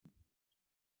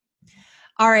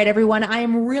All right, everyone. I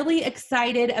am really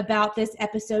excited about this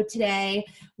episode today.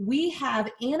 We have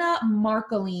Anna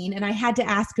Marcolin, and I had to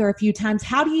ask her a few times,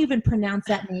 how do you even pronounce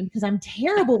that name? Because I'm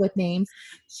terrible with names.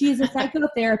 She is a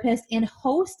psychotherapist and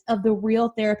host of the Real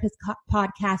Therapist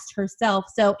podcast herself.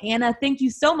 So, Anna, thank you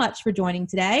so much for joining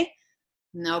today.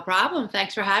 No problem.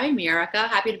 Thanks for having me, Erica.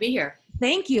 Happy to be here.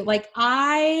 Thank you.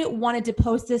 I wanted to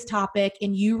post this topic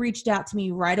and you reached out to me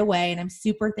right away, and I'm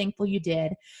super thankful you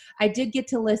did. I did get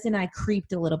to listen. I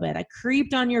creeped a little bit. I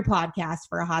creeped on your podcast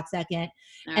for a hot second.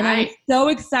 I was so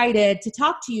excited to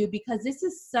talk to you because this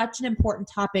is such an important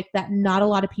topic that not a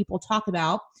lot of people talk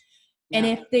about. Yeah. And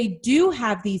if they do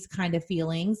have these kind of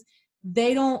feelings,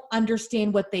 they don't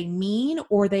understand what they mean,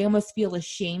 or they almost feel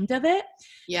ashamed of it.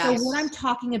 Yes. So what I'm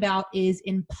talking about is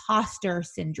imposter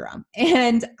syndrome.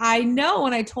 And I know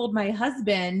when I told my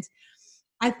husband,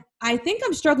 I think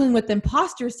I'm struggling with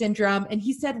imposter syndrome. And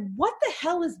he said, what the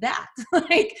hell is that?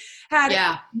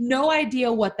 Had no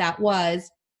idea what that was.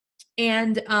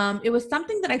 And it was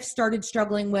something that I've started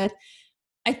struggling with.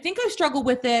 I think I struggled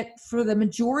with it for the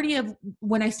majority of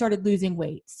when I started losing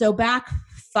weight. So back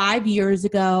 5 years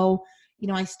ago,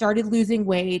 I started losing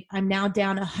weight. I'm now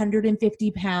down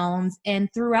 150 pounds. And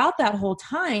throughout that whole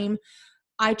time,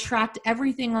 I tracked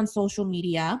everything on social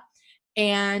media.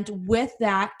 And with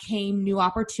that came new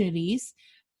opportunities.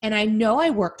 And I know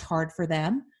I worked hard for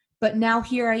them. But now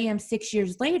here I am 6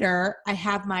 years later. I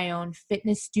have my own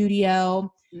fitness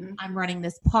studio. Mm-hmm. I'm running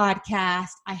this podcast.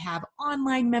 I have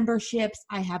online memberships.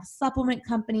 I have supplement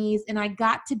companies. And I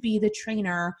got to be the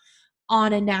trainer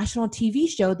on a national TV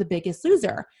show, The Biggest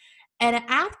Loser. And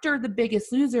after The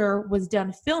Biggest Loser was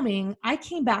done filming, I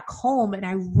came back home and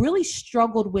I really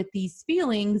struggled with these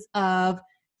feelings of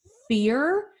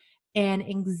fear and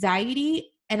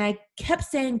anxiety. And I kept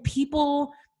saying,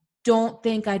 people don't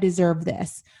think I deserve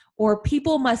this. Or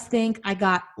people must think I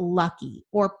got lucky.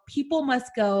 Or people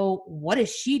must go, what is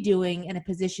she doing in a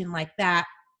position like that?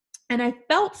 And I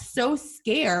felt so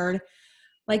scared.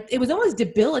 It was almost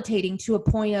debilitating to a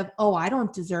point of, oh, I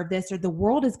don't deserve this, or the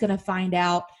world is going to find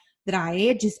out that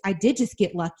I did just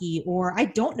get lucky, or I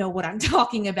don't know what I'm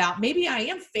talking about. Maybe I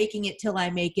am faking it till I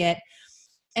make it.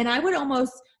 And I would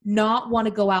almost not want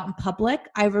to go out in public.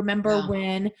 I remember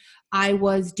when I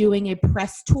was doing a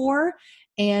press tour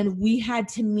and we had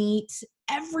to meet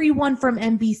everyone from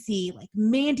NBC, like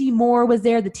Mandy Moore was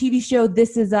there, the TV show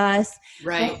This Is Us.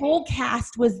 Right. The whole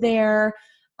cast was there.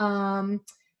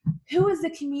 Who was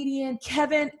the comedian?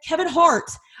 Kevin Hart.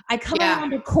 I come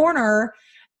around the corner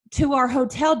to our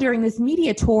hotel during this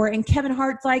media tour, and Kevin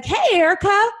Hart's like, hey,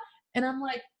 Erica. And I'm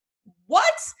like,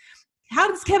 what? How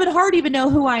does Kevin Hart even know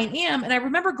who I am? And I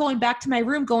remember going back to my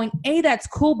room going, A, that's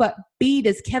cool, but B,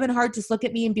 does Kevin Hart just look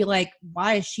at me and be like,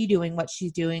 why is she doing what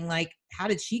she's doing? How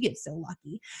did she get so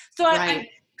lucky? So I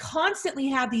constantly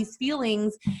have these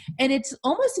feelings, and it's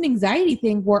almost an anxiety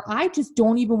thing where I just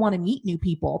don't even want to meet new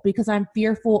people because I'm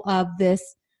fearful of this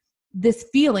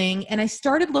feeling. And I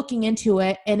started looking into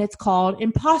it, and it's called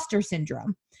imposter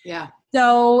syndrome. Yeah.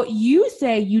 So you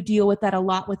say you deal with that a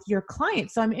lot with your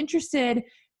clients. So I'm interested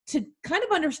to kind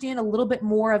of understand a little bit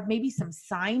more of maybe some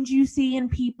signs you see in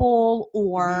people,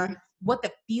 or what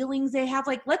the feelings they have.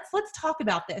 Let's talk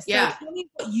about this. Yeah. So tell me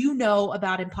what you know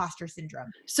about imposter syndrome.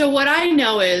 So what I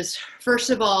know is,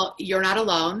 first of all, you're not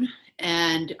alone.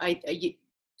 And I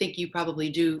think you probably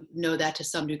do know that to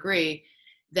some degree,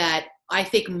 that I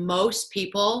think most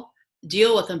people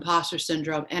deal with imposter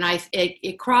syndrome, and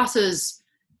it crosses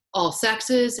all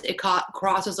sexes. It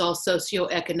crosses all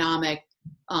socioeconomic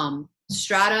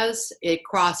stratas. It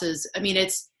crosses,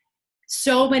 it's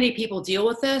so many people deal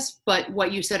with this, but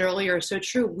what you said earlier is so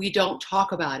true. We don't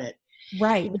talk about it.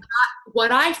 Right.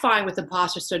 What I find with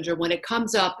imposter syndrome, when it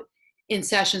comes up in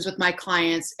sessions with my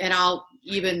clients, and I'll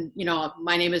even,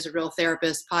 my name is A Real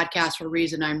Therapist podcast for a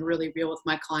reason. I'm really real with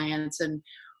my clients and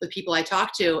with people I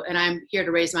talk to, and I'm here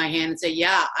to raise my hand and say,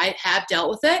 yeah, I have dealt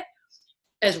with it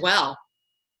as well.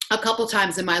 A couple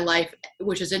times in my life,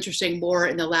 which is interesting, more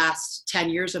in the last 10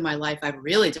 years of my life, I've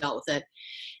really dealt with it.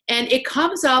 And it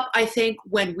comes up, I think,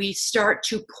 when we start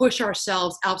to push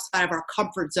ourselves outside of our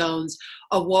comfort zones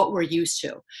of what we're used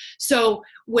to. So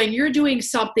when you're doing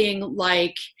something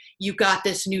like you got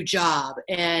this new job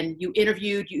and you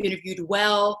interviewed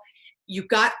well, you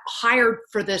got hired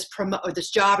for this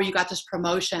job, or you got this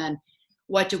promotion,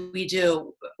 what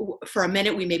do? For a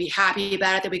minute, we may be happy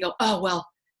about it. Then we go, oh, well,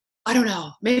 I don't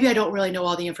know. Maybe I don't really know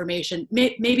all the information.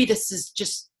 Maybe this is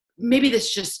just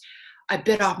I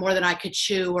bit off more than I could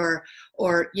chew,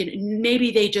 or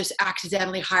maybe they just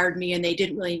accidentally hired me and they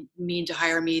didn't really mean to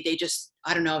hire me. They just,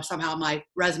 I don't know, somehow my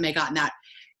resume got in that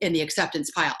in the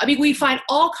acceptance pile. I mean, we find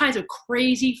all kinds of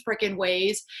crazy freaking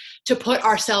ways to put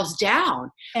ourselves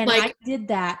down. And like, I did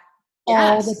that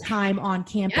all the yes, time on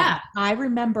campus. yeah, I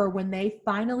remember when they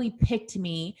finally picked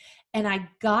me and I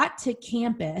got to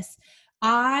campus,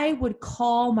 I would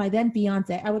call my then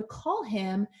fiance, I would call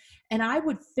him and I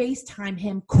would FaceTime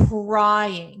him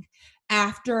crying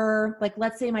after, like,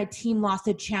 let's say my team lost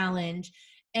a challenge.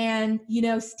 And, you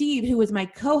know, Steve, who was my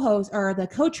co-host or the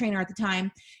co-trainer at the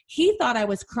time, he thought I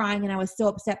was crying and I was so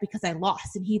upset because I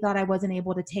lost and he thought I wasn't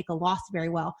able to take a loss very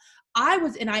well. I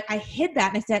hid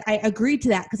that and I said, I agreed to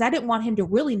that because I didn't want him to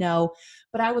really know,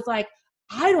 but I was like,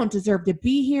 I don't deserve to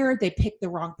be here. They picked the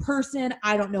wrong person.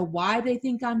 I don't know why they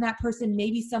think I'm that person.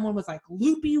 Maybe someone was like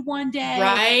loopy one day.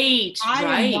 right,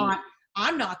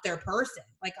 I'm not their person.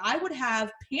 Like I would have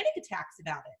panic attacks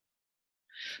about it.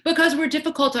 Because we're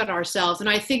difficult on ourselves. And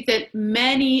I think that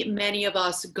many of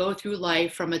us go through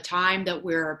life from a time that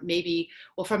we're maybe,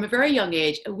 well, from a very young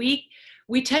age, we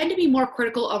tend to be more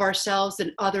critical of ourselves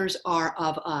than others are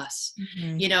of us.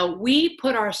 Mm-hmm. You know, we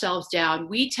put ourselves down.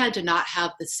 We tend to not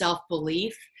have the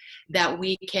self-belief that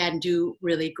we can do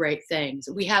really great things.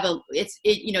 We have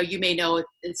you know, you may know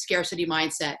a scarcity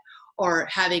mindset or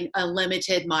having a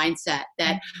limited mindset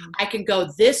that I can go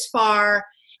this far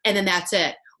and then that's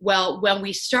it. Well, when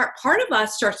we start, part of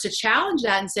us starts to challenge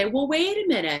that and say, well, wait a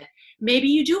minute, maybe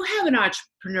you do have an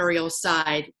entrepreneurial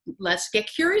side. Let's get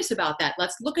curious about that.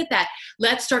 Let's look at that.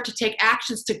 Let's start to take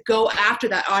actions to go after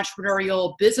that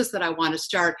entrepreneurial business that I want to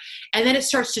start. And then it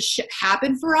starts to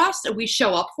happen for us and we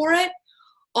show up for it.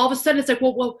 All of a sudden it's like,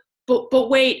 but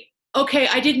wait, okay,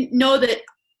 I didn't know that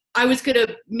I was going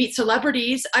to meet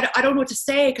celebrities. I don't know what to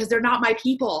say because they're not my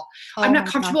people. I'm not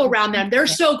comfortable around them. They're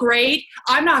so great.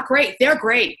 I'm not great. They're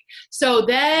great. So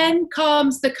then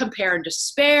comes the compare and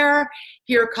despair.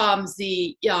 Here comes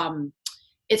the,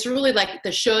 it's really like the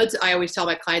shoulds. I always tell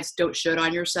my clients, don't should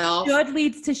on yourself. Should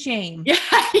leads to shame. Yeah.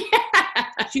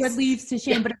 Should leads to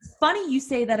shame. But it's funny you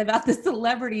say that about the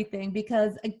celebrity thing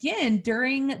because again,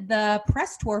 during the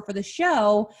press tour for the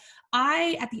show,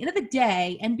 at the end of the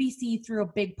day, NBC threw a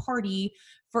big party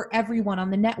for everyone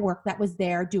on the network that was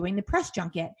there doing the press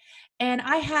junket. And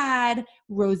I had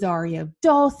Rosario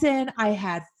Dawson, I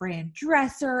had Fran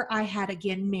Dresser, I had,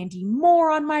 again, Mandy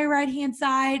Moore on my right-hand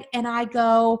side. And I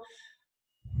go,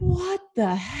 what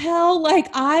the hell? Like,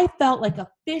 I felt like a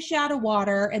fish out of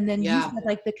water. And then you said,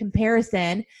 like, the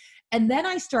comparison. And then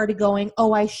I started going,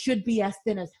 oh, I should be as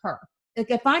thin as her. Like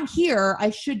if I'm here, I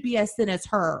should be as thin as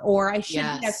her, or I should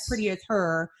be as pretty as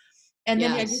her. And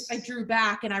then I drew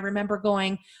back and I remember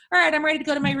going, all right, I'm ready to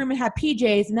go to my room and have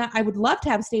PJs. And that I would love to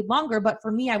have stayed longer. But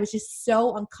for me, I was just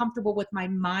so uncomfortable with my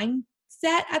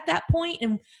mindset at that point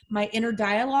and my inner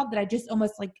dialogue that I just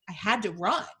almost like I had to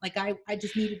run. Like I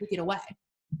just needed to get away.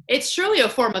 It's truly a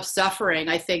form of suffering.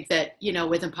 I think that, you know,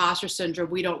 with imposter syndrome,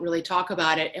 we don't really talk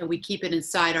about it and we keep it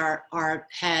inside our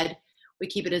head. We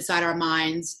keep it inside our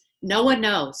minds. No one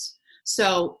knows.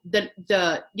 So you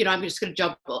know, I'm just going to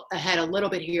jump ahead a little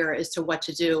bit here as to what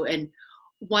to do. And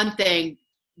one thing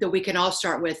that we can all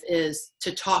start with is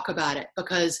to talk about it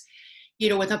because, you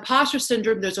know, with imposter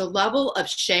syndrome, there's a level of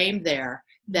shame there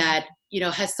that, you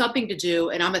know, has something to do,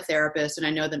 and I'm a therapist and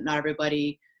I know that not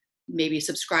everybody maybe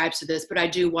subscribes to this, but I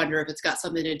do wonder if it's got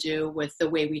something to do with the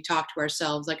way we talk to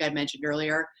ourselves, like I mentioned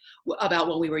earlier, about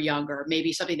when we were younger,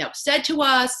 maybe something that was said to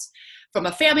us from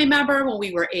a family member when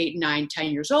we were 8, 9,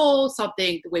 10 years old,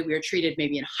 something, the way we were treated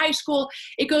maybe in high school.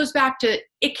 It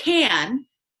can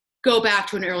go back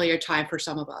to an earlier time for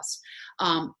some of us.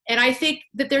 And I think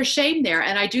that there's shame there.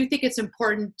 And I do think it's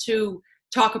important to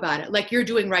talk about it like you're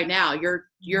doing right now.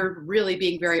 You're really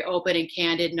being very open and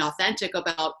candid and authentic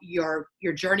about your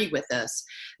journey with this.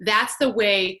 That's the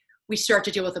way we start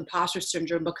to deal with imposter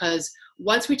syndrome, because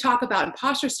once we talk about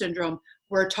imposter syndrome,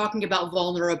 we're talking about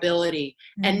vulnerability.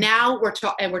 Mm-hmm. And now we're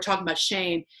talking about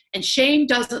shame. And shame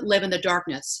doesn't live in the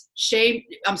darkness. Shame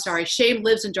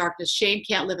lives in darkness. Shame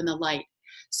can't live in the light.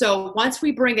 So once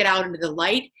we bring it out into the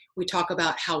light, we talk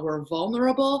about how we're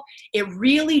vulnerable. It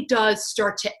really does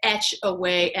start to etch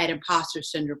away at imposter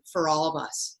syndrome for all of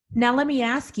us. Now, let me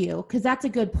ask you, because that's a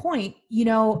good point. You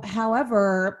know,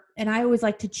 however, and I always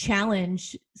like to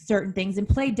challenge certain things and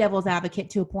play devil's advocate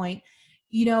to a point.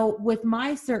 You know, with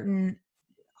my certain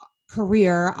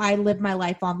career, I live my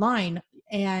life online.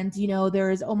 And, you know,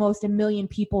 there's almost 1 million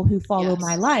people who follow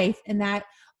my life. And that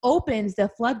opens the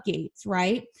floodgates,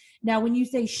 right? Now, when you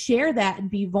say share that and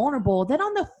be vulnerable, then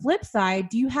on the flip side,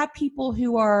 do you have people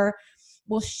who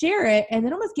will share it and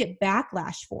then almost get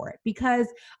backlash for it? Because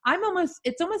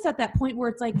it's almost at that point where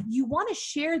it's like, you want to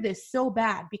share this so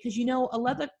bad because, you know, a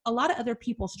lot of other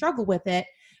people struggle with it,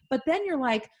 But then you're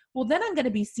like, well, then I'm going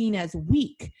to be seen as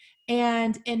weak.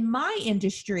 And in my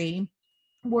industry,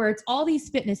 where it's all these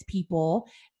fitness people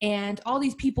and all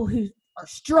these people who are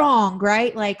strong,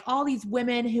 right? Like all these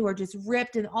women who are just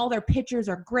ripped and all their pictures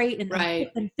are great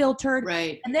and filtered.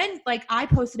 Right. And then like I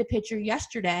posted a picture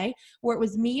yesterday where it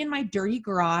was me in my dirty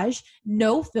garage,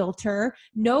 no filter,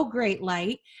 no great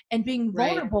light, and being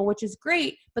vulnerable, which is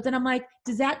great. But then I'm like,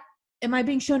 am I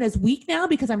being shown as weak now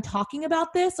because I'm talking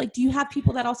about this? Like, do you have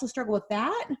people that also struggle with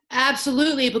that?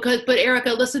 Absolutely. But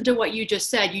Erica, listen to what you just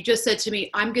said. You just said to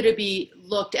me, I'm going to be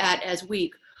looked at as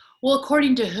weak. Well,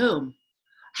 according to whom?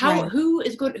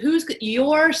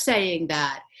 You're saying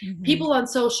that. Mm-hmm. People on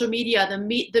social media,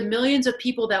 the millions of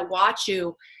people that watch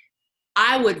you,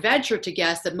 I would venture to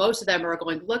guess that most of them are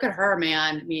going, look at her,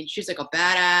 man. I mean, she's like a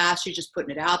badass. She's just putting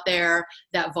it out there.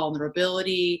 That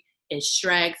vulnerability is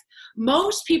strength.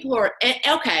 Most people are,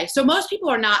 okay, so most people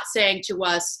are not saying to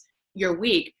us, you're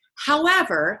weak.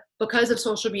 However, because of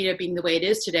social media being the way it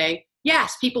is today,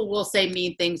 yes, people will say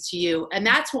mean things to you. And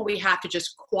that's when we have to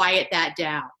just quiet that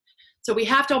down. So we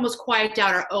have to almost quiet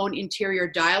down our own interior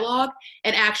dialogue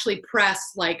and actually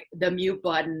press like the mute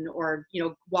button or,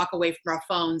 walk away from our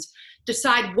phones,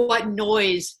 decide what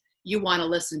noise you want to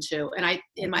listen to. And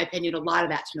in my opinion, a lot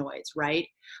of that's noise, right?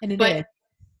 And it is.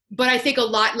 But I think a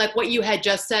lot, like what you had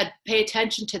just said, pay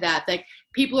attention to that. Like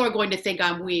people are going to think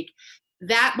I'm weak.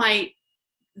 That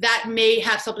may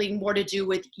have something more to do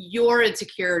with your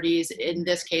insecurities in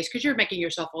this case, because you're making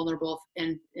yourself vulnerable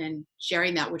and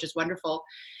sharing that, which is wonderful.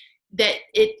 That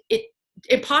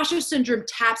imposter syndrome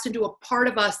taps into a part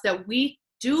of us that we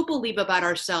do believe about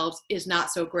ourselves is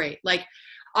not so great. Like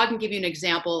I can give you an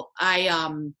example.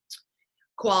 I'm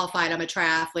a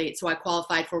triathlete. So I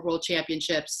qualified for world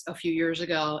championships a few years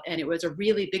ago. And it was a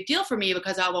really big deal for me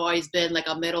because I've always been like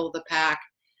a middle of the pack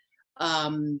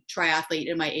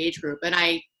triathlete in my age group. And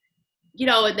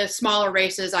in the smaller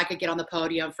races, I could get on the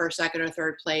podium first, second, or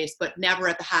third place, but never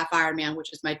at the half Ironman,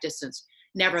 which is my distance.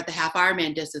 Never at the half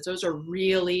Ironman distance. Those are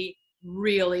really,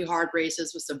 really hard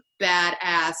races with some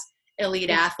badass elite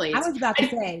athletes. I was about to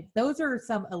say, those are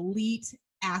some elite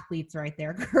athletes right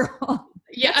there, girl.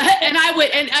 Yeah. And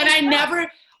I never,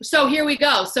 so here we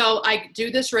go. So I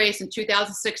do this race in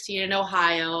 2016 in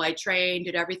Ohio. I trained,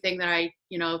 did everything that I,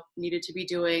 needed to be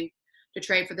doing to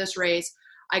train for this race.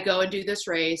 I go and do this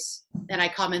race and I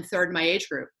come in third in my age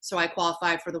group. So I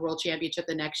qualified for the world championship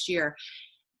the next year.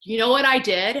 You know what I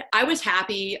did? I was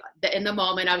happy that in the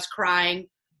moment I was crying,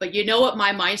 but you know what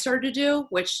my mind started to do?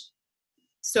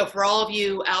 So for all of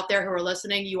you out there who are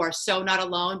listening, you are so not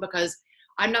alone, because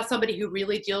I'm not somebody who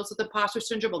really deals with imposter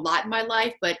syndrome a lot in my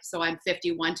life, but so I'm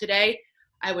 51 today.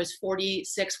 I was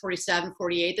 46, 47,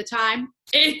 48 at the time.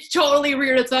 It totally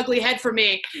reared its ugly head for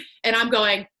me. And I'm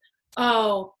going,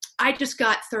 oh, I just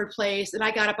got third place and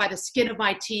I got it by the skin of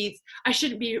my teeth. I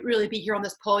shouldn't really be here on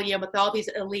this podium with all these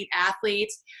elite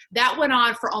athletes. That went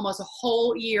on for almost a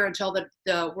whole year until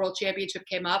the world championship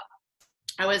came up.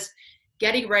 I was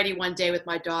getting ready one day with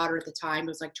my daughter at the time. It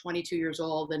was like 22 years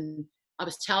old. And I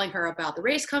was telling her about the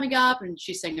race coming up and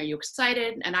she's saying, are you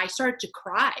excited? And I started to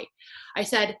cry. I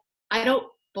said, I don't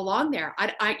belong there.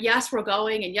 Yes, we're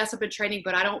going. And yes, I've been training,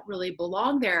 but I don't really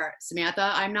belong there,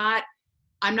 Samantha. I'm not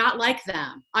like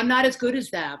them. I'm not as good as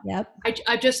them. Yep.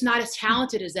 I'm just not as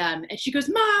talented as them. And she goes,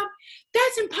 Mom,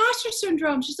 that's imposter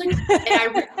syndrome. She's like,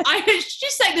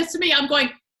 she's saying this to me. I'm going,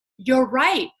 you're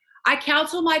right. I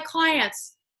counsel my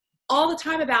clients all the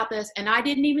time about this. And I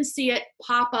didn't even see it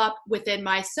pop up within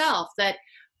myself that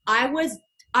I was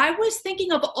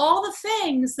thinking of all the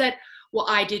things that, well,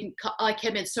 I didn't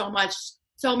come in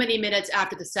so many minutes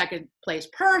after the second place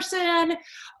person.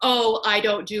 Oh, I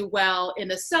don't do well in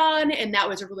the sun. And that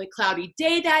was a really cloudy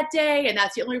day that day. And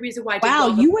that's the only reason why I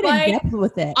didn't go you went in depth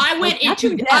with it. I went,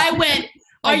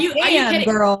 are you kidding?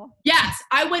 Girl? Yes.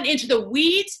 I went into the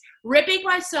weeds, ripping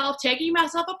myself, taking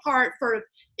myself apart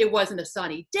it wasn't a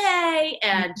sunny day.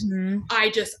 And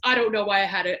I don't know why I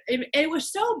had it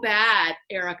was so bad,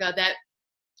 Erica, that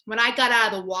when I got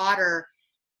out of the water,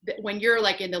 when you're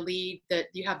like in the lead, that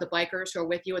you have the bikers who are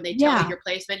with you and they tell you your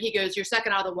placement, he goes, you're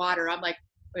second out of the water. I'm like,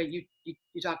 wait, you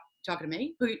talking to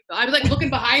me? I was like looking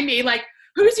behind me, like,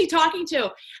 who's he talking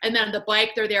to? And then the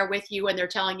bike, they're there with you and they're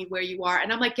telling you where you are.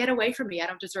 And I'm like, get away from me. I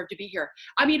don't deserve to be here.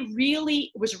 I mean,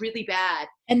 really, it was really bad.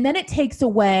 And then it takes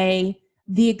away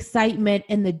the excitement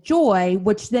and the joy,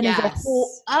 which then is a whole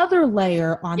other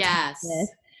layer on top of this.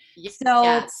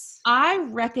 So I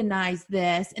recognize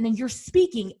this, and then you're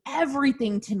speaking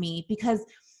everything to me, because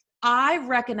I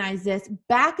recognize this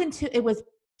back into, it was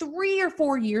 3 or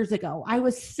 4 years ago. I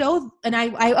was so, and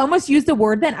I almost used the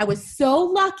word then, I was so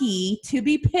lucky to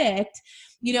be picked,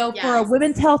 for a Yes.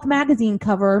 women's health magazine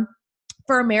cover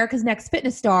for America's Next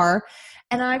Fitness Star.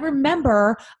 And I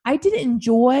remember I didn't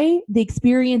enjoy the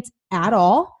experience at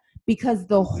all because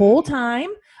the whole time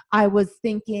I was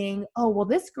thinking, oh, well,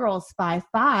 this girl's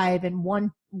 5'5" and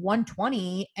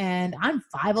 120 and I'm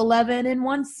 5'11" and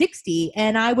 160.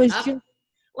 And I was just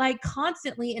like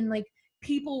constantly, and like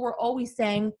people were always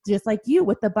saying, just like you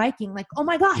with the biking, like, oh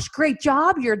my gosh, great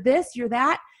job. You're this, you're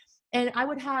that. And I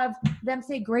would have them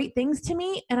say great things to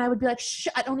me. And I would be like,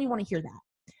 I don't even want to hear that.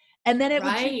 And then it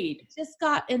would just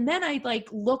got, and then I like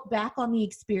look back on the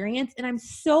experience and I'm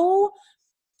so,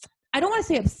 I don't want to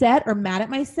say upset or mad at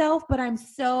myself, but I'm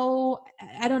so,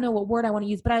 I don't know what word I want to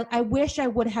use, but I wish I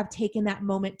would have taken that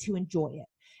moment to enjoy it.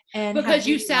 And because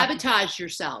you sabotaged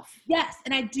yourself. Yes.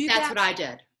 And I do that. That's what I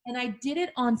did. And I did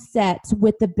it on set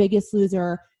with The Biggest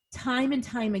Loser time and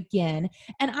time again.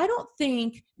 And I don't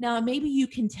think, now maybe you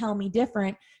can tell me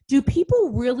different, do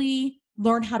people really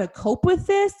learn how to cope with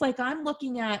this? Like I'm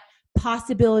looking at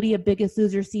possibility of Biggest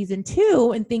Loser season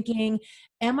 2 and thinking,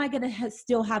 am I going to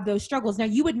still have those struggles? Now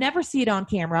you would never see it on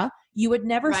camera. You would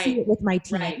never see it with my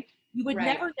team. You would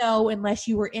never know unless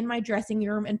you were in my dressing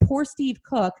room. And poor Steve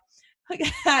Cook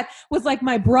was like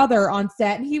my brother on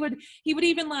set. And he would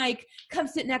even like come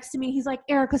sit next to me. He's like,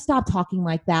 Erica, stop talking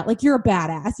like that. Like you're a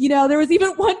badass. There was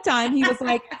even one time he was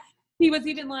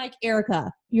like,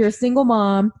 Erica, you're a single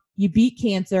mom. You beat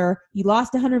cancer. You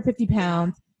lost 150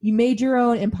 pounds. You made your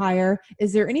own empire.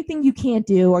 Is there anything you can't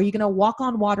do? Are you going to walk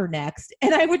on water next?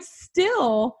 And I would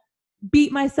still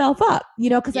beat myself up,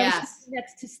 because I was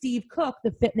next to Steve Cook,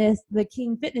 the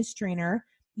King fitness trainer,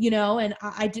 and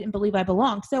I didn't believe I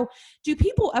belonged. So do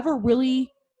people ever really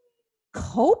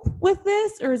cope with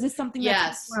this, or is this something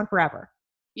that's around forever?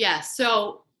 Yes.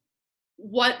 So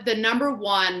what the number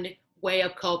one way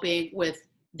of coping with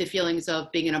the feelings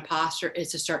of being an imposter is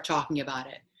to start talking about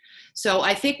it. So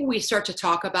I think when we start to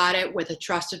talk about it with a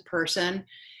trusted person,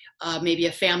 maybe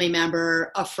a family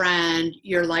member, a friend,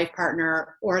 your life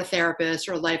partner, or a therapist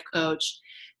or a life coach,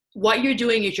 what you're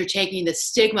doing is you're taking the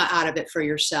stigma out of it for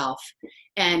yourself.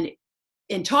 And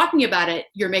in talking about it,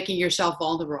 you're making yourself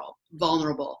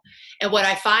vulnerable. And what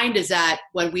I find is that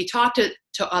when we talk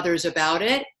to others about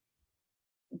it,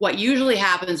 what usually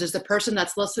happens is the person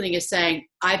that's listening is saying,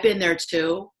 I've been there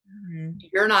too. Mm-hmm.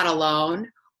 You're not alone.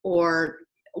 Or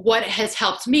what has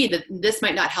helped me, that this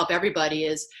might not help everybody,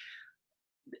 is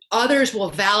others will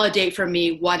validate for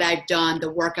me what I've done,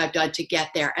 the work I've done to get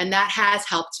there. And that has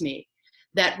helped me.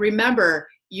 That remember,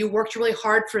 you worked really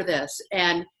hard for this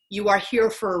and you are here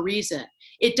for a reason.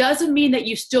 It doesn't mean that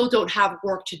you still don't have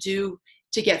work to do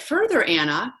to get further,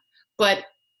 Anna, but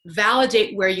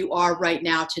validate where you are right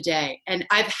now today. And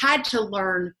I've had to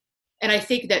learn, and I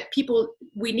think that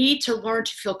we need to learn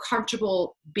to feel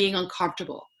comfortable being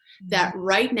uncomfortable. That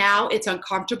right now it's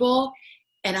uncomfortable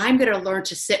and I'm going to learn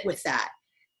to sit with that.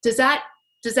 Does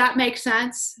that make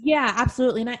sense? Yeah,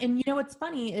 absolutely. And what's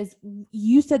funny is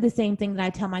you said the same thing that I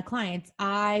tell my clients.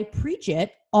 I preach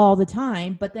it all the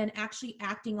time, but then actually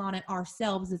acting on it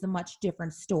ourselves is a much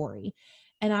different story.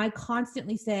 And I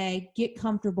constantly say, get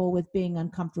comfortable with being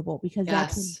uncomfortable, because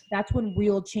that's when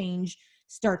real change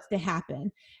starts to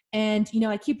happen. And,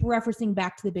 I keep referencing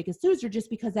back to The Biggest Loser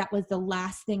just because that was the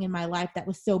last thing in my life that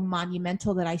was so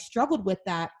monumental that I struggled with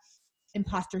that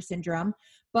imposter syndrome.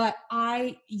 But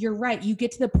you're right. You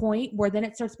get to the point where then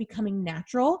it starts becoming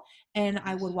natural, and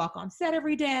I would walk on set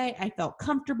every day. I felt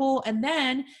comfortable. And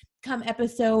then come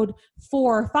episode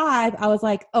 4 or 5, I was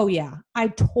like, oh yeah, I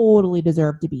totally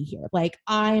deserve to be here. Like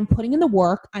I'm putting in the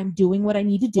work. I'm doing what I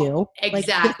need to do.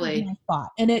 Exactly. Like, my spot.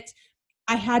 And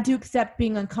I had to accept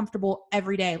being uncomfortable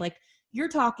every day. Like you're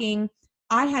talking,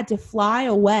 I had to fly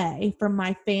away from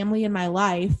my family and my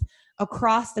life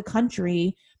across the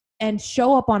country and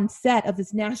show up on set of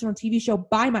this national TV show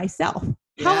by myself.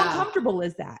 Yeah. How uncomfortable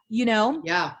is that?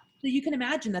 Yeah. So you can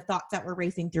imagine the thoughts that were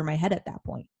racing through my head at that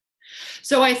point.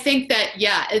 So I think that,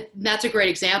 that's a great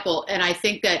example. And I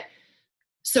think that,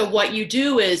 so what you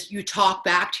do is you talk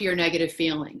back to your negative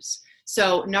feelings.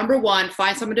 So number one,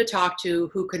 find someone to talk to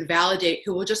who can validate,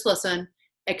 who will just listen,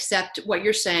 accept what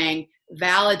you're saying,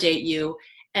 validate you.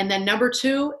 And then number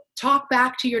 2, talk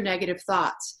back to your negative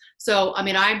thoughts. So,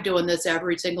 I'm doing this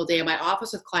every single day in my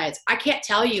office with clients. I can't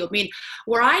tell you,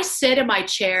 where I sit in my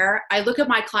chair, I look at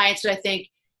my clients and I think,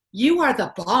 you are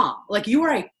the bomb. Like you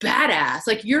are a badass.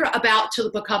 Like you're about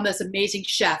to become this amazing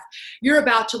chef. You're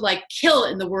about to like kill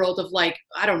in the world of like,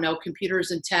 I don't know,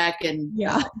 computers and tech and,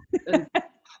 and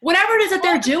whatever it is that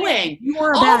they're doing. You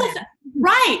are a badass.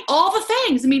 Right. All the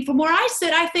things. I mean, from where I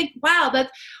sit, I think, wow, that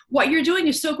what you're doing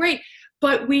is so great.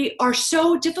 But we are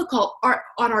so difficult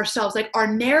on ourselves. Like our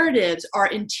narratives, our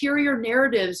interior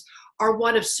narratives are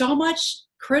one of so much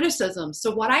criticism. So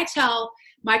what I tell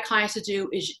my clients to do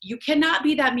is you cannot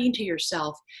be that mean to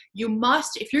yourself. You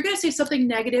must, if you're going to say something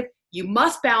negative, you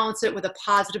must balance it with a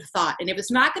positive thought. And if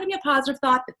it's not going to be a positive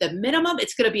thought, at the minimum,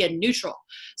 it's going to be a neutral.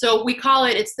 So we call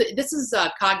it, this is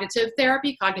cognitive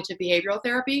therapy, cognitive behavioral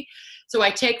therapy. So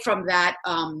I take from that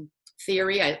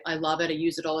theory. I love it. I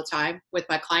use it all the time with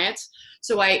my clients.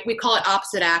 So we call it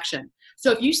opposite action.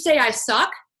 So if you say I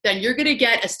suck, then you're going to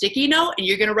get a sticky note and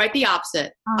you're going to write the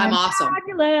opposite. I'm awesome.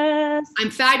 Fabulous. I'm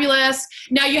fabulous.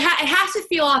 Now it has to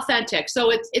feel authentic.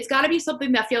 So it's got to be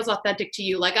something that feels authentic to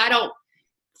you. Like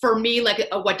for me, like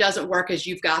what doesn't work is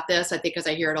you've got this, I think, because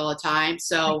I hear it all the time.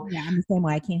 So yeah, I'm the same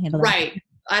way. I can't handle that. Right.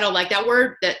 I don't like that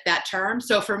word, that term.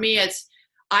 So for me,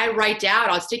 I write down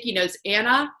on sticky notes,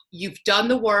 Anna, you've done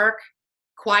the work,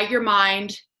 quiet your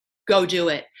mind, go do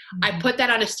it. I put that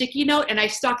on a sticky note and I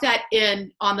stuck that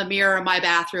on the mirror in my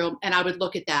bathroom, and I would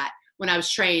look at that when I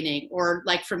was training. Or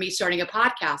like for me starting a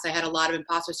podcast, I had a lot of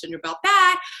imposter syndrome about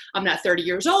that. I'm not 30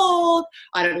 years old.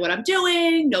 I don't know what I'm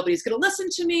doing. Nobody's going to listen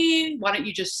to me. Why don't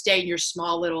you just stay in your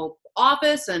small little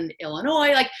office in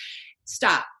Illinois? Like,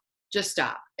 stop, just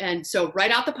stop. And so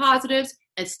write out the positives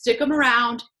and stick them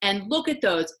around and look at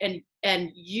those and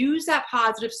use that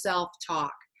positive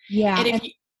self-talk. Yeah. And if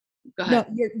you, go ahead.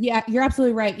 No, you're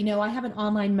absolutely right. I have an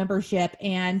online membership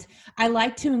and I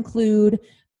like to include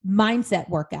mindset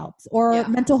workouts or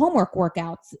mental homework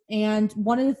workouts. And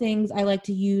one of the things I like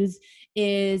to use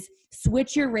is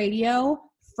switch your radio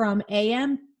from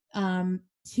AM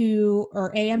to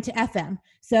FM.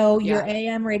 So your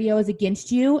AM radio is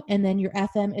against you and then your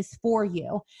FM is for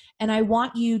you. And I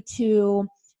want you to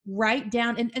write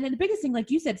down, and then the biggest thing, like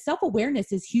you said,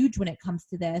 self-awareness is huge when it comes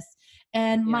to this.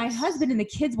 And my husband and the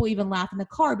kids will even laugh in the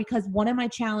car because one of my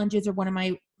challenges or one of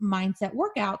my mindset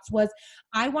workouts was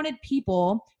I wanted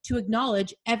people to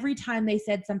acknowledge every time they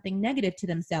said something negative to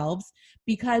themselves,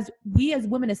 because we as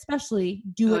women especially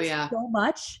do so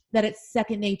much that it's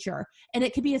second nature. And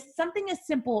it could be something as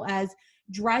simple as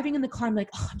driving in the car and like,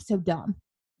 oh, I'm so dumb.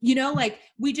 Like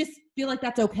we just feel like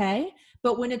that's okay.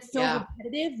 But when it's so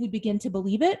repetitive, we begin to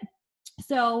believe it.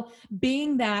 So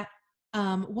being that,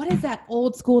 what is that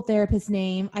old school therapist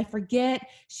name? I forget.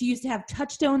 She used to have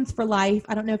touchstones for life.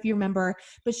 I don't know if you remember,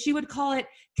 but she would call it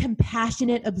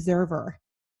compassionate observer.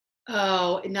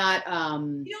 Oh, not, you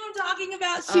know what I'm talking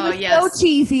about? She was so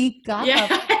cheesy. God love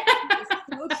her. She was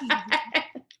so cheesy.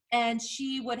 And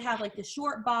she would have like the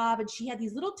short bob and she had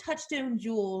these little touchstone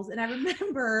jewels. And I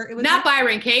remember it was not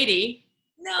Byron Katie.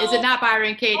 No. Is it not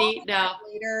Byron Katie? No.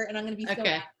 Later, and I'm going to be so mad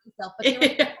at myself. But there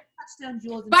were touchdown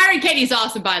jewels. Byron Katie's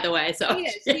awesome, by the way. So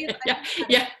she is.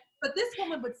 Yeah. But this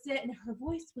woman would sit, and her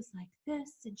voice was like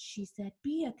this, and she said,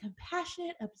 "Be a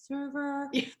compassionate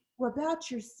observer about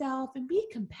yourself, and be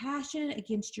compassionate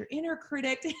against your inner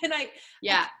critic." And I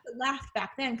laughed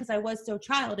back then because I was so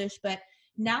childish, but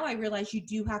now I realize you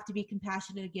do have to be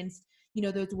compassionate against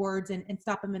those words and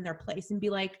stop them in their place and be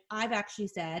like, I've actually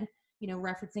said.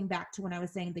 Referencing back to when I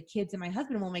was saying the kids and my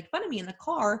husband will make fun of me in the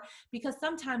car, because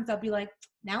sometimes I'll be like,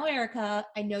 now, Erica,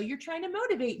 I know you're trying to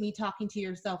motivate me talking to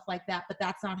yourself like that, but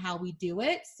that's not how we do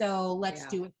it. So let's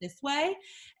do it this way.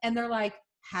 And they're like,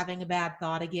 having a bad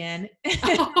thought again.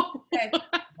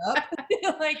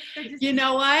 Like, you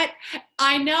know what?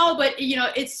 I know, but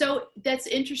that's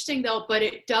interesting though, but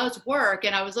it does work.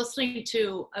 And I was listening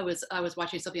to, I was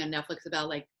watching something on Netflix about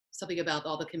like, something about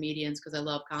all the comedians because I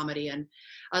love comedy. And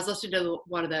I was listening to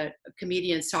one of the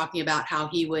comedians talking about how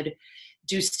he would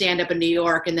do stand-up in New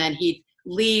York and then he'd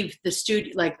leave the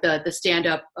studio, like the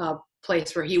stand-up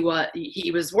place where he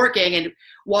was working, and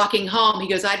walking home, he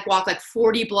goes, I'd walk like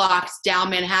 40 blocks down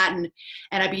Manhattan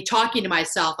and I'd be talking to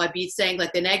myself. I'd be saying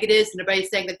like the negatives and everybody's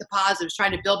saying like the positives,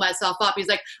 trying to build myself up. He's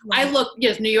like, I look,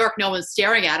 New York, no one's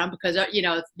staring at him because,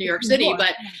 it's New York City,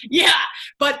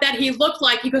 but that he looked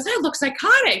like, he goes, I look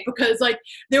psychotic because like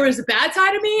there was a bad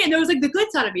side of me and there was like the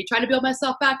good side of me, trying to build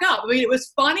myself back up. I mean, it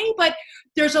was funny, but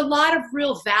there's a lot of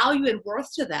real value and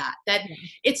worth to that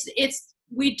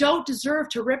we don't deserve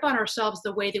to rip on ourselves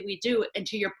the way that we do. And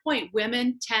to your point,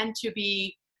 women tend to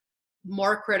be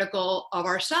more critical of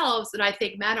ourselves than I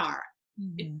think men are.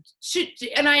 Mm-hmm.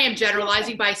 And I am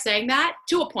generalizing by saying that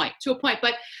to a point,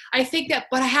 but I think that,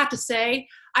 but I have to say,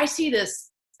 I see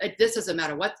this doesn't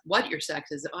matter what your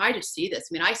sex is. I just see this.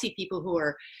 I mean, I see people who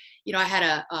are, I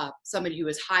had somebody who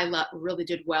was really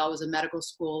did well, was in medical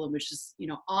school and was just,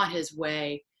 on his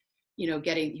way,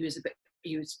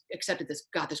 he was accepted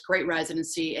got this great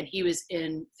residency, and he was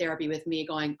in therapy with me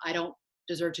going, I don't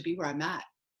deserve to be where I'm at.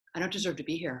 I don't deserve to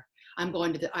be here.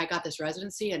 I got this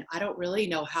residency and I don't really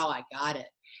know how I got it.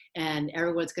 And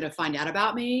everyone's going to find out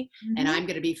about me, and I'm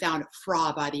going to be found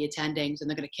fraud by the attendings, and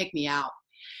they're going to kick me out.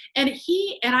 And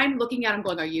I'm looking at him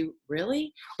going, are you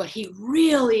really? But he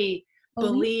really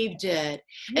believed it.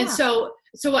 Yeah. And so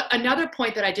another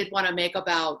point that I did want to make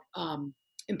about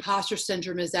imposter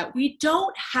syndrome is that we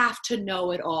don't have to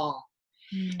know it all.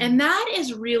 And that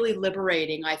is really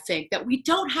liberating, I think, that we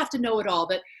don't have to know it all,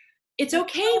 that it's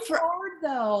okay for hard,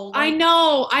 though. I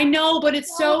know, but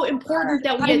it's so important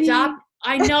that we adopt.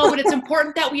 I know, but it's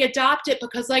important that we adopt it,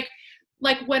 because like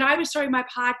when I was starting my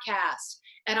podcast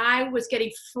and I was getting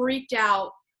freaked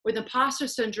out with imposter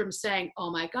syndrome, saying,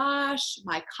 oh my gosh,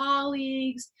 my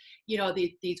colleagues,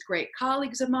 these great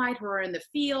colleagues of mine who are in the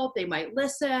field, they might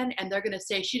listen and they're going to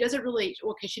say, she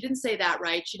didn't say that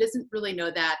right. She doesn't really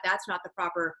know that. That's not the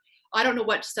proper, I don't know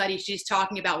what study she's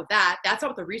talking about with that. That's not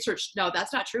what the research, no,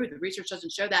 that's not true. The research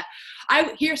doesn't show that.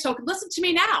 So listen to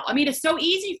me now. I mean, it's so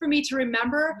easy for me to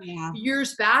remember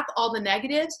years back, all the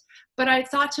negatives, but I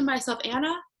thought to myself,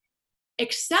 Anna,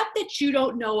 accept that you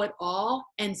don't know it all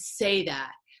and say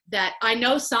that I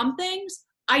know some things,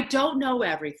 I don't know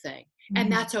everything. And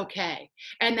that's okay.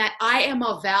 And that I am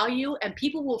of value, and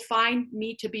people will find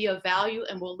me to be of value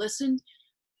and will listen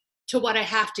to what I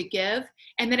have to give.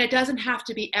 And then it doesn't have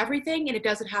to be everything, and it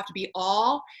doesn't have to be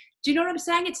all. Do you know what I'm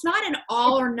saying? It's not an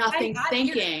all or nothing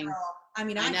thinking. I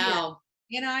know.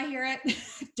 And I hear it.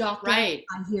 Doctor, right.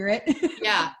 I hear it.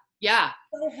 Yeah.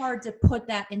 So hard to put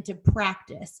that into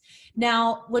practice.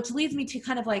 Now, which leads me to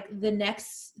kind of like the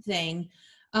next thing.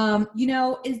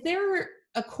 Is there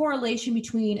a correlation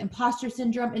between imposter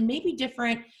syndrome and maybe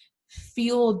different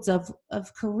fields of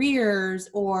careers,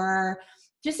 or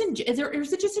just is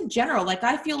it just in general? Like,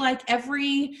 I feel like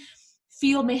every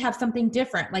field may have something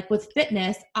different. Like with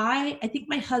fitness, I think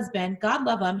my husband, God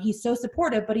love him, he's so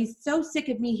supportive, but he's so sick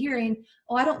of me hearing,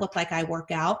 oh, I don't look like I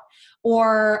work out.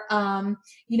 Or,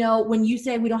 when you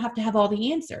say we don't have to have all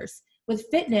the answers. With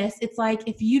fitness, it's like,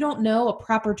 if you don't know a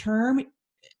proper term,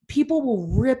 people will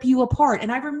rip you apart.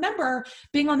 And I remember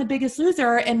being on The Biggest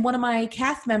Loser, and one of my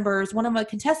cast members, one of my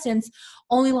contestants,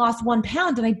 only lost 1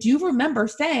 pound. And I do remember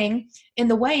saying in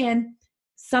the weigh-in,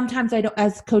 sometimes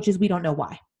as coaches, we don't know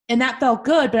why. And that felt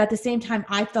good. But at the same time,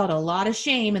 I felt a lot of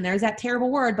shame. And there's that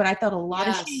terrible word, but I felt a lot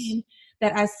of shame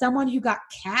that as someone who got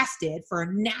casted for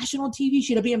a national TV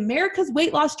show to be America's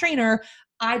weight loss trainer,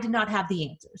 I did not have the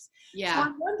answers. Yeah. So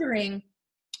I'm wondering,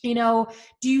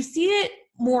 do you see it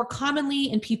more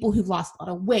commonly in people who've lost a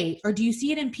lot of weight, or do you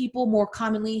see it in people more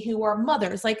commonly who are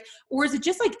mothers? Or is it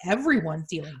just like everyone's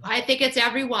dealing with it? I think it's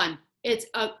everyone. It's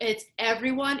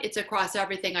everyone. It's across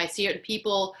everything. I see it in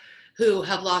people who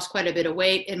have lost quite a bit of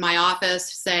weight in my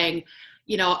office saying,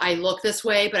 I look this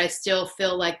way, but I still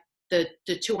feel like the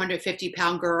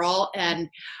 250-pound girl, and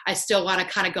I still want to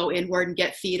kind of go inward and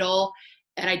get fetal.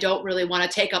 And I don't really want to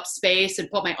take up space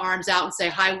and put my arms out and say,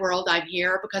 hi world, I'm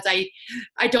here, because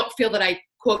I don't feel that I,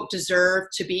 quote, deserve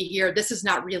to be here. This is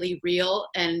not really real.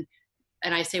 And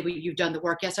I say, well, you've done the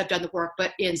work. Yes, I've done the work.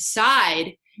 But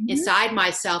inside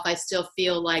myself, I still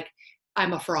feel like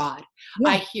I'm a fraud. Yeah.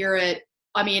 I hear it.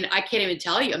 I mean, I can't even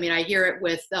tell you. I mean, I hear it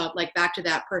with back to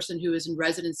that person who is in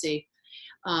residency,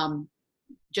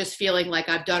 just feeling like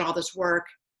I've done all this work.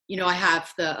 I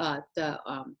have the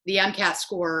MCAT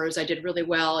scores. I did really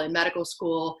well in medical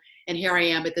school, and here I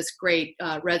am at this great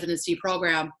residency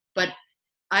program. But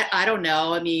I don't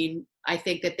know. I mean, I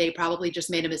think that they probably just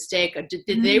made a mistake.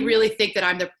 Did they really think that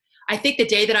I think the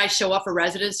day that I show up for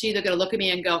residency, they're going to look at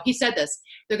me and go, he said this.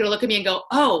 They're going to look at me and go,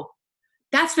 oh,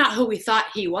 that's not who we thought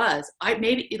he was.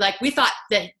 We thought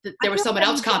that there was someone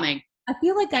else coming. I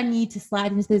feel like I need to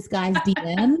slide into this guy's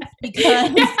DMs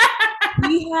because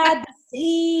we had the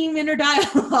same inner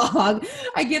dialogue.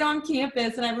 I get on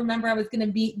campus, and I remember I was going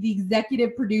to meet the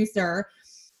executive producer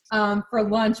for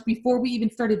lunch before we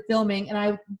even started filming.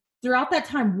 And throughout that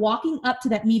time, walking up to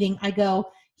that meeting, I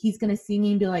go, he's going to see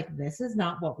me and be like, this is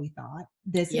not what we thought.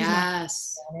 This is not what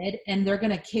we wanted. And they're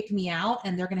going to kick me out,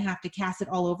 and they're going to have to cast it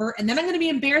all over. And then I'm going to be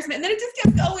embarrassed. And then it just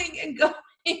kept going and going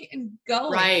and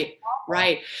going.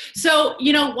 Right. So,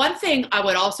 one thing I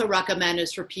would also recommend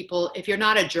is for people, if you're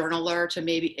not a journaler,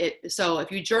 so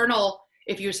if you journal,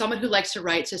 if you're someone who likes to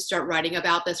write, to start writing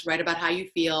about this, write about how you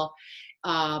feel.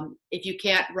 If you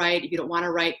can't write, if you don't want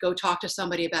to write, go talk to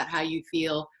somebody about how you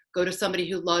feel. Go to somebody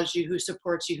who loves you, who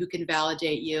supports you, who can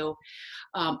validate you.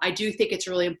 I do think it's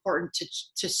really important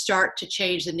to start to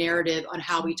change the narrative on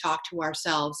how we talk to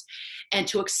ourselves, and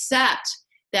to accept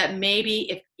that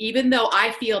maybe even though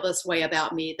I feel this way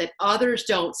about me, that others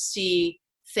don't see,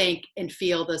 think, and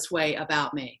feel this way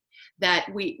about me. that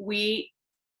we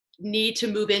need to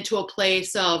move into a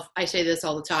place of, I say this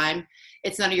all the time,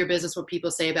 it's none of your business what people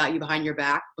say about you behind your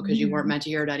back, because you weren't meant to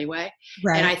hear it anyway.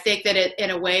 Right. And I think that in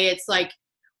a way, it's like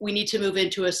we need to move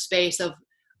into a space of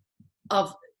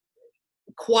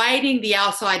quieting the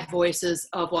outside voices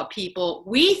of what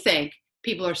we think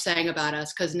people are saying about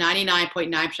us, because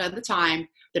 99.9% of the time,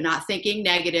 they're not thinking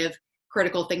negative,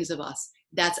 critical things of us.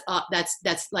 That's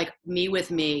like me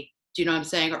with me. Do you know what I'm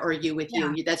saying? Or you with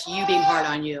you. That's you being hard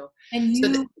on you.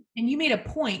 And you made a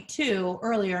point too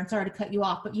earlier, I'm sorry to cut you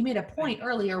off, but you made a point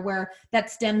earlier where that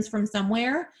stems from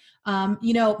somewhere.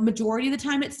 Majority of the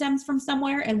time it stems from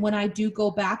somewhere. And when I do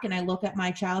go back and I look at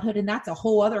my childhood, and that's a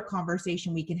whole other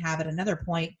conversation we can have at another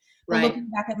point. But right. Looking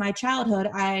back at my childhood,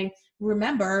 I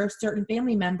remember certain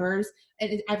family members,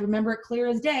 and I remember it clear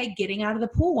as day, getting out of the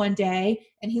pool one day,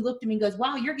 and he looked at me and goes,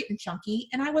 "Wow, you're getting chunky."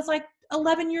 And I was like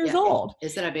 11 years old.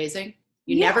 Isn't that amazing?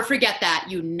 You never forget that.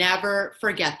 You never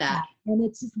forget that. And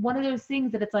it's just one of those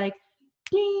things that it's like,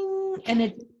 ding, and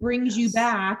it brings you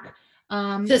back.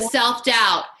 To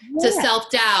self-doubt,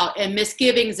 and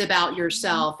misgivings about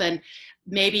yourself. And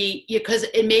maybe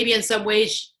maybe in some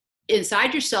ways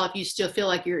inside yourself, you still feel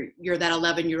like you're that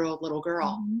 11-year-old little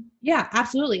girl. Yeah,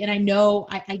 absolutely. And I know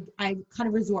I kind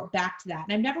of resort back to that.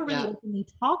 And I've never really openly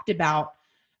talked about,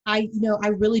 I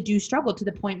really do struggle to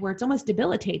the point where it's almost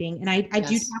debilitating. And I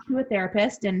do talk to a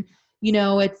therapist, and,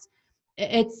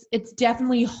 it's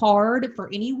definitely hard for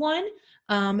anyone.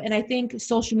 And I think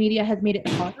social media has made it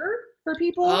harder for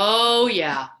people. Oh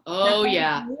yeah.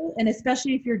 And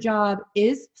especially if your job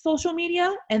is social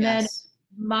media. And then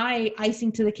my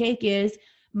icing to the cake is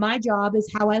my job is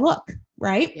how I look.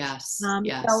 Right. Yes. So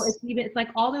it's like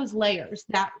all those layers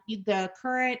that the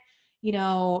current,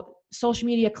 social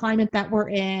media climate that we're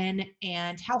in,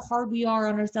 and how hard we are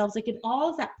on ourselves. Like, it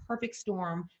all is that perfect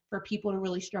storm for people to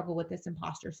really struggle with this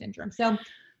imposter syndrome. So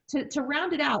to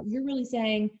round it out, you're really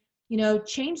saying,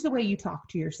 change the way you talk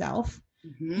to yourself.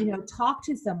 Talk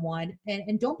to someone,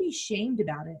 and don't be shamed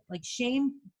about it. Like,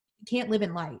 shame can't live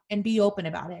in light, and be open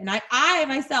about it. And I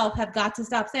myself have got to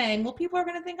stop saying, well, people are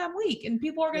going to think I'm weak, and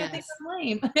people are going to think I'm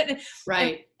lame.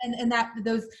 Right. And that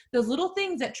those little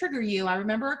things that trigger you. I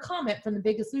remember a comment from The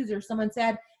Biggest Loser. Someone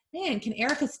said, "Man, can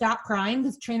Erica stop crying?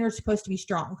 Because trainers are supposed to be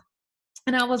strong."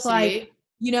 And I was like,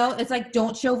 it's like,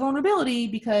 don't show vulnerability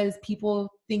because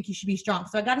people think you should be strong.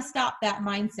 So I got to stop that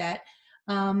mindset.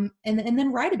 And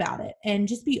then write about it, and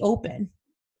just be open.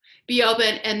 Be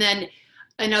open. And then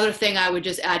another thing I would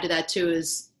just add to that too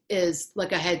is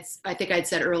like I think I'd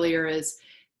said earlier, is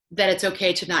that it's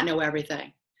okay to not know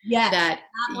everything. Yeah. That,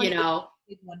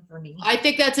 big one for me. I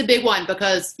think that's a big one,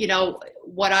 because,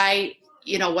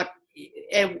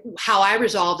 how I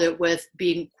resolved it with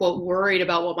being, quote, worried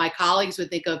about what my colleagues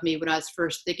would think of me when I was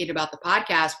first thinking about the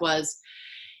podcast was,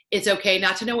 it's okay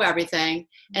not to know everything.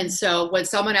 And so when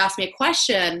someone asks me a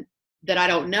question that I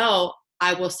don't know,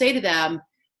 I will say to them,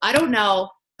 I don't know,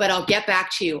 but I'll get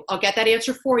back to you. I'll get that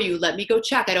answer for you. Let me go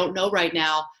check. I don't know right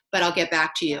now, but I'll get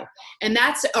back to you. And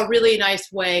that's a really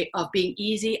nice way of being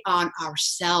easy on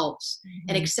ourselves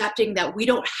and accepting that we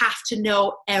don't have to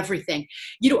know everything.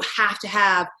 You don't have to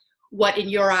have what in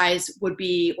your eyes would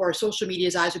be, or social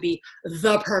media's eyes would be,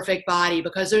 the perfect body,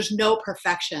 because there's no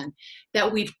perfection.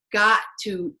 That we've got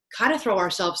to kind of throw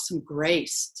ourselves some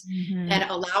grace and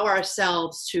allow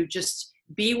ourselves to just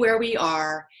be where we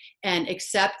are, and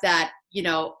accept that,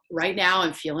 right now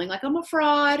I'm feeling like I'm a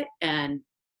fraud, and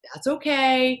that's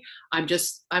okay. I'm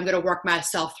going to work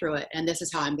myself through it, and this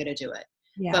is how I'm going to do it.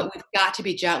 Yeah. But we've got to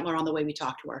be gentler on the way we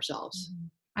talk to ourselves.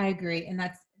 I agree. And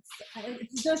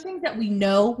it's those things that we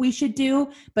know we should do,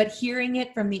 but hearing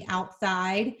it from the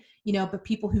outside, but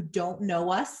people who don't know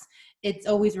us, it's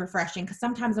always refreshing. Because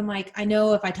sometimes I'm like, I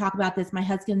know if I talk about this, my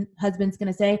husband's going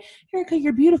to say, "Erica,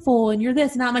 you're beautiful and you're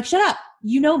this." And I'm like, shut up.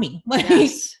 You know me. Like,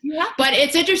 yes. But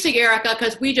it's interesting, Erica,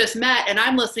 because we just met, and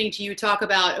I'm listening to you talk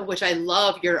about, which I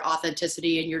love, your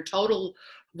authenticity and your total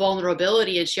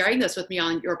vulnerability, and sharing this with me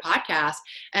on your podcast.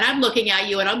 And I'm looking at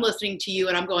you, and I'm listening to you,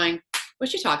 and I'm going,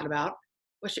 what's she talking about?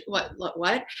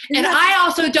 What? And I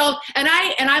also don't, and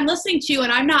I'm listening to you,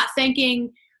 and I'm not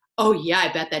thinking, oh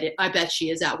yeah, I bet she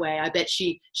is that way. I bet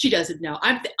she doesn't know.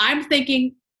 I'm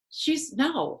thinking she's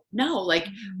like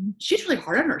she's really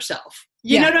hard on herself.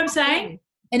 You know what I'm saying?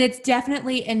 And it's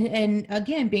definitely, and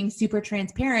again, being super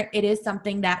transparent, it is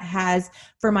something that has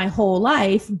for my whole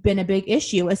life been a big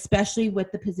issue, especially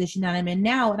with the position that I'm in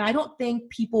now. And I don't think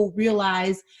people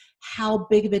realize how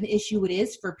big of an issue it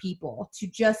is for people to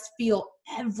just feel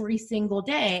every single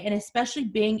day. And especially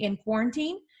being in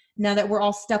quarantine, now that we're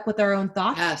all stuck with our own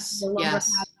thoughts.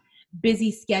 Yes.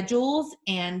 busy schedules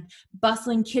and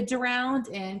bustling kids around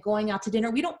and going out to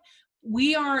dinner.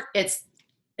 We aren't. It's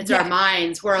our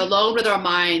minds. We're alone with our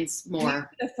minds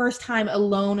more. The first time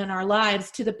alone in our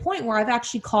lives, to the point where I've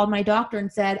actually called my doctor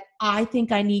and said, I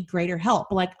think I need greater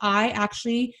help. Like, I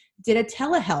actually did a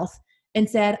telehealth and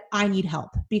said, I need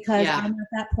help, because I'm at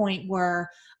that point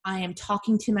where I am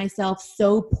talking to myself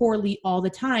so poorly all the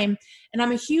time. And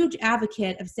I'm a huge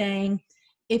advocate of saying,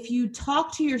 if you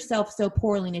talk to yourself so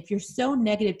poorly, and if you're so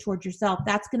negative towards yourself,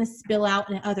 that's going to spill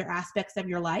out in other aspects of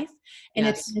your life. And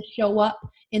it's going to show up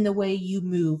in the way you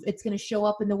move. It's going to show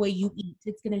up in the way you eat.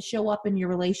 It's going to show up in your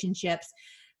relationships.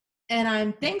 And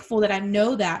I'm thankful that I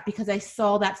know that, because I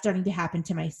saw that starting to happen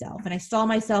to myself. And I saw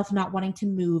myself not wanting to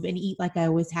move and eat like I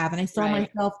always have. And I saw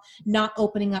myself not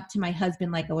opening up to my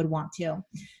husband like I would want to.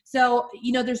 So,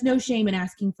 there's no shame in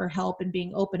asking for help and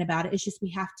being open about it. It's just,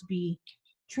 we have to be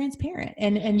transparent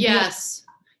and yes.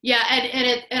 Yeah.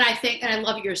 And I think, and I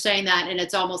love you're saying that. And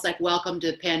it's almost like welcome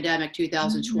to pandemic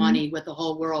 2020 with the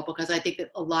whole world, because I think that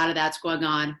a lot of that's going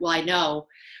on. Well, I know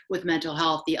with mental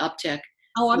health, the uptick.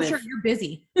 Oh, I'm sure you're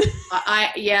busy.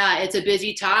 It's a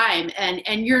busy time,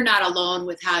 and you're not alone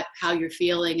with how you're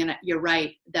feeling. And you're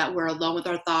right that we're alone with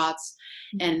our thoughts,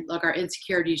 and like our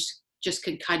insecurities just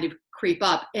can kind of creep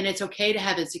up. And it's okay to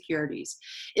have insecurities.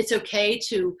 It's okay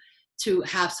to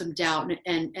have some doubt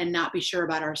and not be sure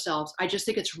about ourselves. I just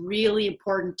think it's really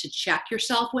important to check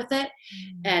yourself with it.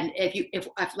 And if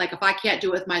I can't do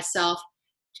it with myself,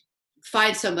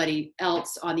 find somebody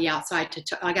else on the outside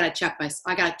I got to check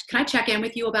can I check in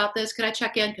with you about this? Can I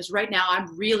check in? Because right now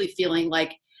I'm really feeling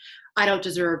like I don't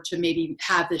deserve to maybe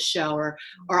have this show, or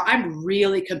I'm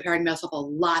really comparing myself a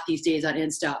lot these days on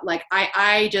Insta. Like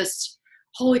I just,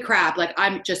 holy crap, like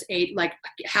I'm just ate like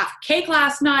half cake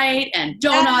last night and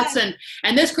donuts and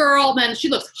this girl, man, she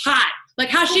looks hot. Like,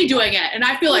 how's she doing it? And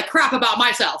I feel like crap about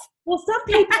myself. Well, some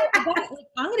people,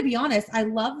 I'm going to be honest, I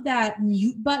love that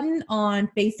mute button on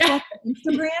Facebook and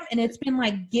Instagram, and it's been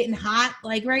like getting hot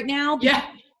like right now. Yeah.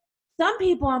 Some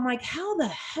people, I'm like, how the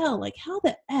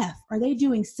F are they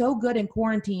doing so good in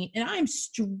quarantine? And I'm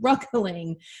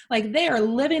struggling. Like, they are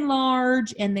living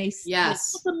large, and they look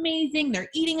amazing. They're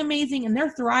eating amazing, and they're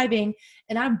thriving.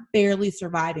 And I'm barely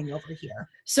surviving over here.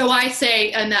 So I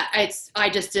say, and I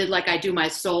just did, like, I do my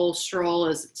soul stroll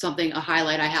as something, a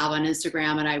highlight I have on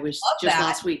Instagram. And I was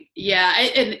last week. Yeah.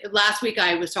 And last week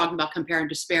I was talking about compare and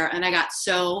despair, and I got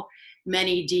so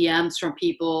many DMs from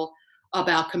people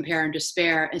about compare and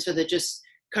despair. And so that just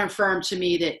confirmed to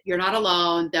me that you're not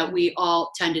alone, that we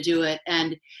all tend to do it.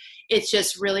 And it's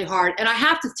just really hard. And I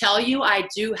have to tell you, I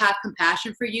do have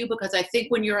compassion for you, because I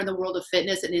think when you're in the world of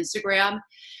fitness and Instagram,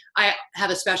 I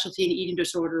have a specialty in eating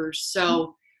disorders.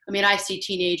 So, I mean, I see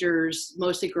teenagers,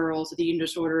 mostly girls with eating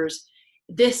disorders.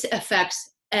 This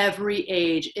affects every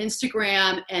age.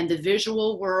 Instagram and the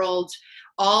visual world,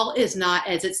 all is not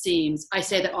as it seems. I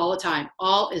say that all the time.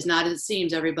 All is not as it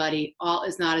seems, everybody. All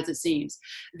is not as it seems.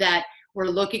 That we're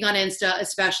looking on Insta,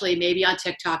 especially maybe on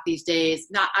TikTok these days.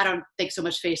 I don't think so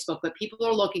much Facebook, but people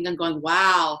are looking and going,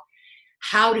 wow,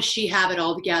 how does she have it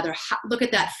all together? Look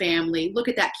at that family. Look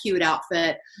at that cute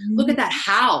outfit. Look at that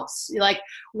house. You're like,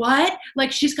 what?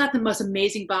 Like, she's got the most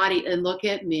amazing body, and look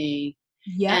at me.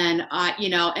 Yeah. And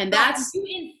and that's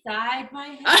inside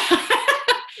my head.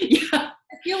 Yeah.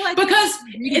 I feel like because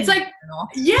it's like,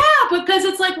 because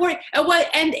it's like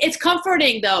and it's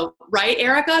comforting though, right,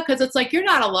 Erica? Because it's like, you're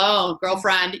not alone,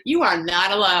 girlfriend. You are not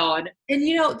alone. And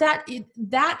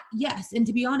that yes. And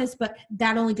to be honest, but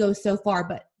that only goes so far.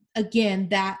 But again,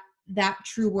 that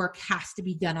true work has to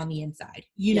be done on the inside.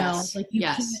 You know, like you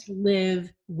can't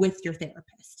live with your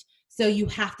therapist. So you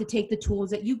have to take the tools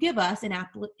that you give us and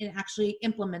actually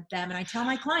implement them. And I tell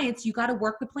my clients, you got to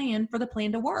work the plan for the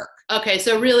plan to work. Okay.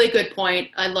 So really good point.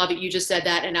 I love it. You just said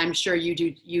that. And I'm sure you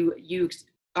do. You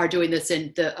are doing this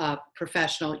in the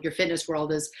your fitness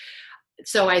world is.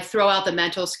 So I throw out the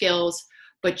mental skills,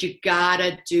 but you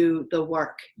gotta do the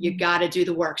work. You gotta do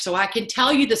the work. So I can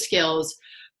tell you the skills,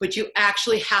 but you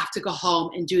actually have to go home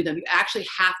and do them. You actually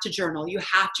have to journal. You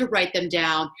have to write them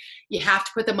down. You have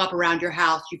to put them up around your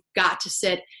house. You've got to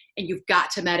sit and you've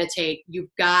got to meditate. You've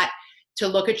got to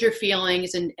look at your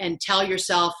feelings and tell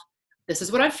yourself, this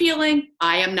is what I'm feeling.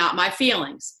 I am not my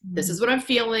feelings. This is what I'm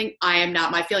feeling. I am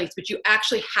not my feelings. But you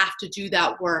actually have to do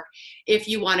that work if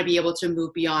you want to be able to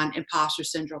move beyond imposter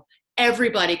syndrome.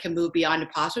 Everybody can move beyond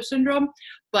imposter syndrome,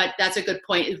 but that's a good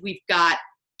point. We've got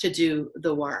to do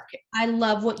the work. I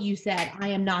love what you said. I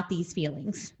am not these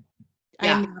feelings.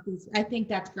 Yeah. I think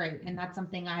that's great. And that's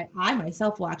something I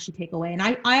myself will actually take away. And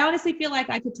I honestly feel like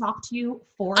I could talk to you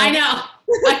for I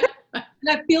know.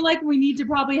 And I feel like we need to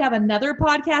probably have another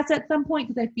podcast at some point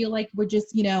because I feel like we're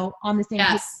just, on the same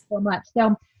page so much.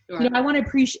 So, Sure. I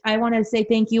want to say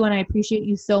thank you and I appreciate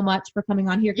you so much for coming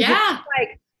on here. Yeah. It's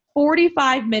like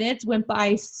 45 minutes went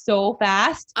by so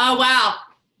fast. Oh, wow.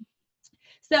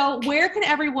 So where can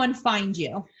everyone find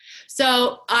you?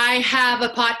 So I have a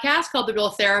podcast called The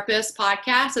Real Therapist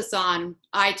Podcast. It's on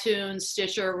iTunes,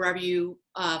 Stitcher, wherever you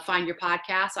find your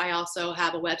podcasts. I also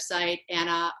have a website,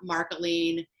 Anna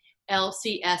Marcolin,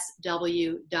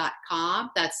 lcsw.com.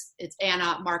 It's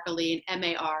Anna Marcolin,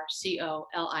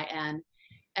 MARCOLIN,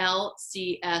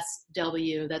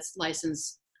 LCSW. That's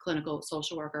licensed clinical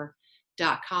social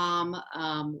worker.com.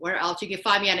 Where else? You can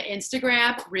find me on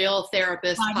Instagram, Real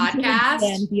Therapist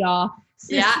Podcast. Y'all.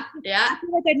 Yeah. I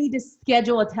feel like I need to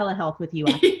schedule a telehealth with you.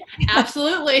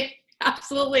 Absolutely.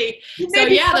 So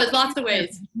yeah, there's lots of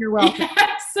ways. You're welcome.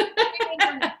 Yes.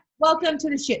 Welcome to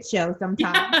the shit show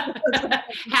sometime.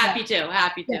 Happy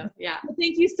to. Yeah. Well,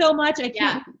 thank you so much. I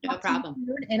can't no problem.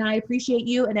 And I appreciate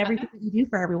you and everything that you do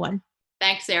for everyone.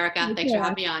 Thanks, Erica. Thanks for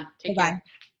having me on. Take care.